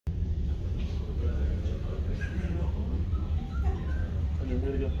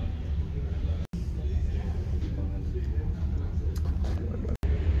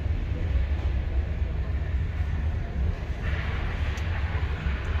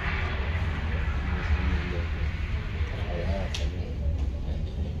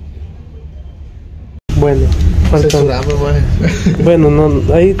Bueno, censurame, pues. Bueno,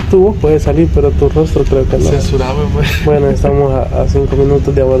 no, ahí tú puedes salir, pero tu rostro creo que no. Censurame, pues. Bueno, estamos a 5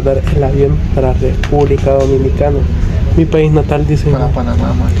 minutos de abordar el avión para República Dominicana. Mi país natal, dice. Para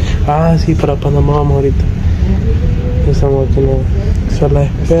Panamá, man. Ah, sí, para Panamá vamos ahorita. Estamos aquí en la sala de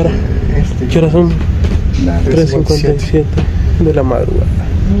espera. ¿Qué horas son? 3:57 de la madrugada.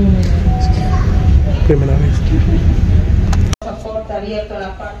 Primera vez. Abierto en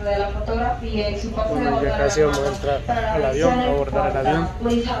la parte de la fotografía y su pase de Bueno, ya casi vamos a entrar al avión, a abordar el avión.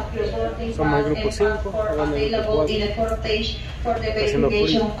 Somos el grupo 5, hablando del grupo 4. Haciendo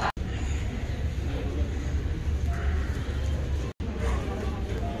frío.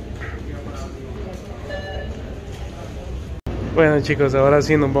 Bueno chicos, ahora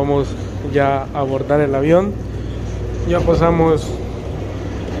sí nos vamos ya a abordar el avión. Ya pasamos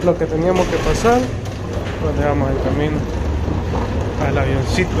lo que teníamos que pasar. Nos dejamos el camino al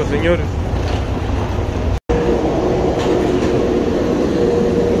avioncito, señores.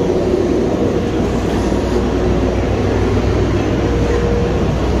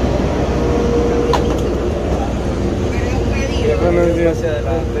 Buenos días.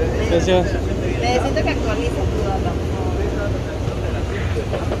 Gracias. Necesito que actualices tu data.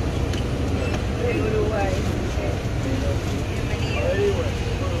 De Uruguay. Bienvenido.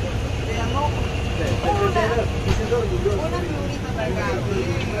 Te damos una figurita para acá.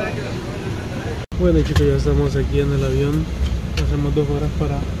 Bueno chicos, ya estamos aquí en el avión. Hacemos 2 horas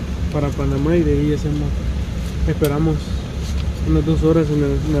para Panamá y de ahí esperamos unas 2 horas en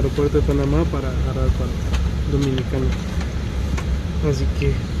el aeropuerto de Panamá para agarrar para Dominicana. Así que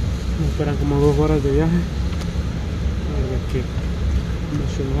nos esperan como 2 horas de viaje. La verdad que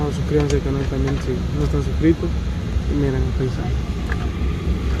emocionados. Suscríbanse al canal también si no están suscritos. Y miren el paisaje.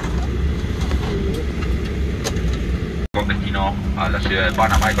 Con destino a la ciudad de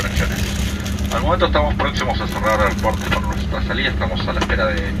Panamá y conexiones. Al momento estamos próximos a cerrar el aeropuerto para nuestra salida. Estamos a la espera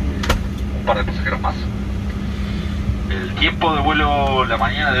de un par de pasajeros más. El tiempo de vuelo la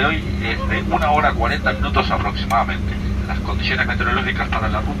mañana de hoy es de 1 hora 40 minutos aproximadamente. Las condiciones meteorológicas para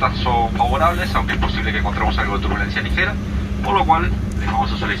la ruta son favorables, aunque es posible que encontremos algo de turbulencia ligera, por lo cual les vamos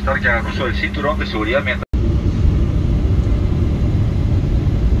a solicitar que hagan uso del cinturón de seguridad mientras...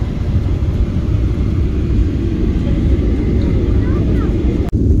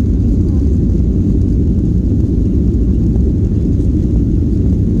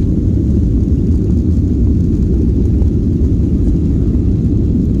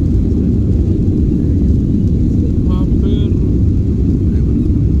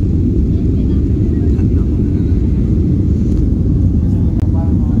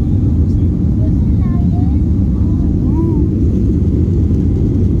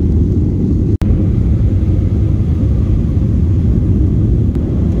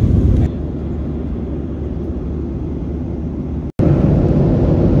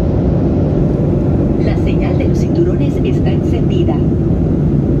 Está encendida.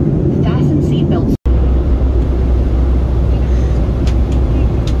 Fasten seatbelts.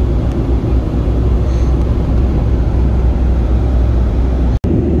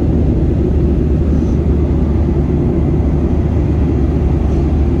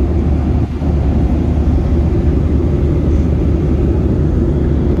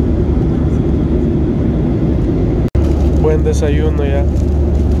 Buen desayuno ya.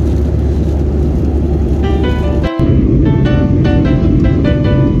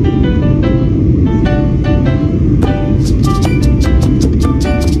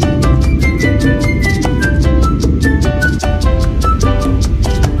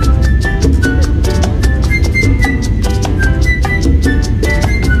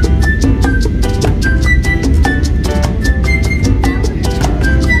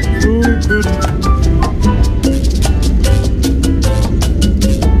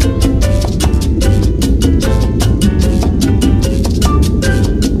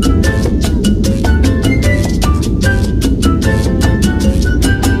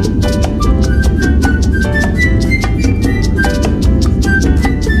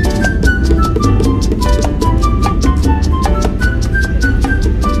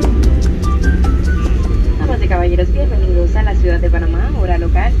 Bienvenidos a la ciudad de Panamá, hora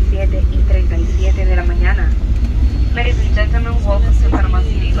local 7:37 de la mañana. Ladies and gentlemen, welcome to Panama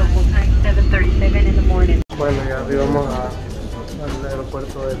City, local time 7:37 in the morning. Bueno, ya arribamos al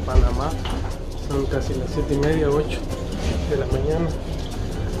aeropuerto de Panamá. Son casi las 7:30, 8 de la mañana.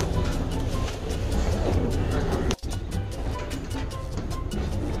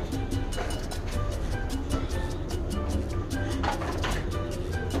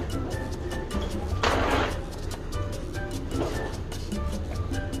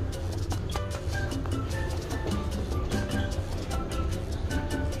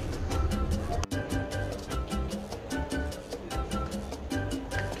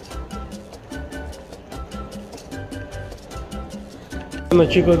 Bueno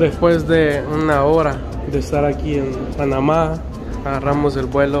chicos, después de una hora de estar aquí en Panamá, agarramos el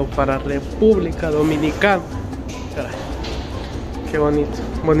vuelo para República Dominicana. Caray, qué bonito,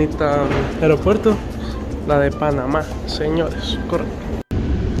 bonita aeropuerto, la de Panamá, señores, correcto.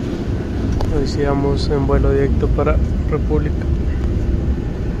 Hoy sí vamos en vuelo directo para República.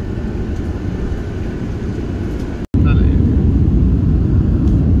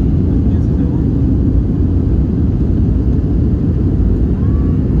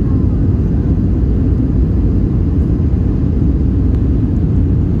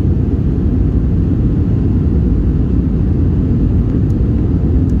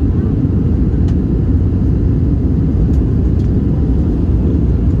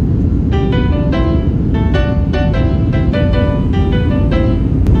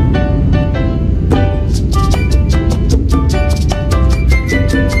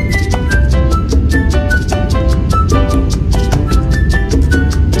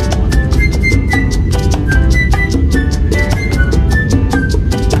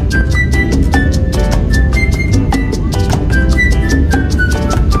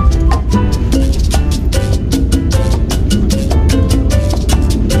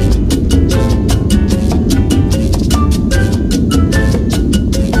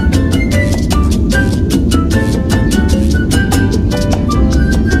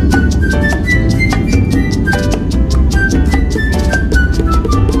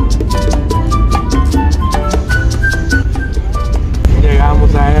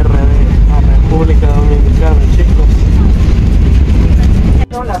 República Dominicana, chicos.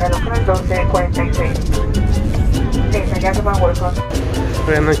 La reloj 12:46.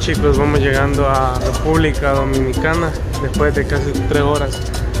 Bueno chicos, vamos llegando a República Dominicana después de casi 3 horas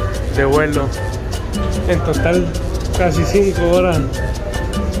de vuelo. En total casi 5 horas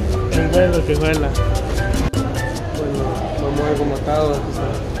en vuelo que vuela. Bueno, vamos algo matados,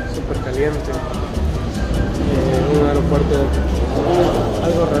 está súper caliente. Un aeropuerto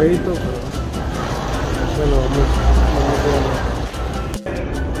algo rarito, pero bueno, vamos a ver.